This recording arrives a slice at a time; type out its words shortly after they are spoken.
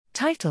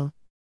Title: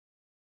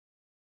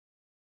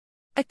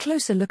 A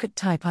closer look at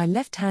type I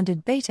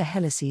left-handed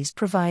beta-helices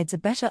provides a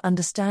better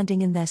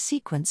understanding in their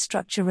sequence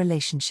structure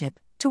relationship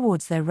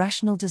towards their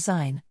rational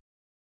design.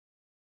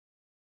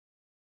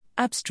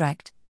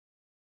 Abstract: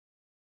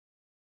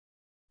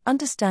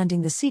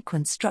 Understanding the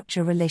sequence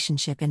structure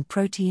relationship in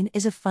protein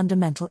is of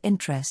fundamental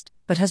interest,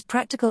 but has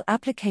practical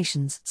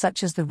applications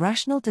such as the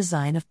rational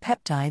design of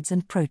peptides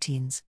and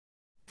proteins.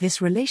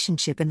 This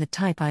relationship in the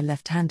type I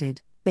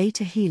left-handed,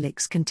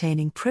 beta-helix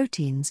containing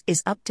proteins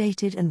is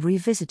updated and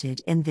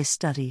revisited in this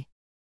study.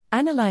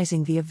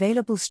 Analyzing the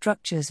available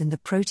structures in the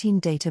protein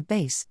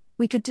database,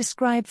 we could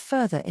describe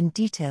further in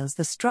details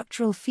the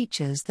structural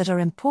features that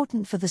are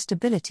important for the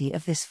stability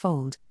of this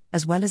fold,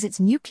 as well as its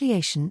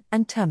nucleation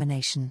and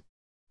termination.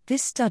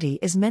 This study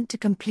is meant to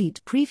complete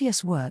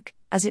previous work,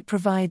 as it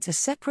provides a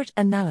separate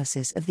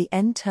analysis of the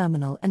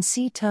N-terminal and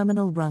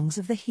C-terminal rungs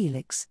of the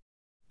helix.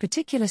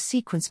 Particular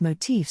sequence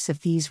motifs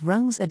of these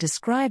rungs are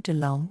described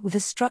along with the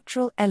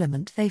structural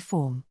element they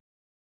form.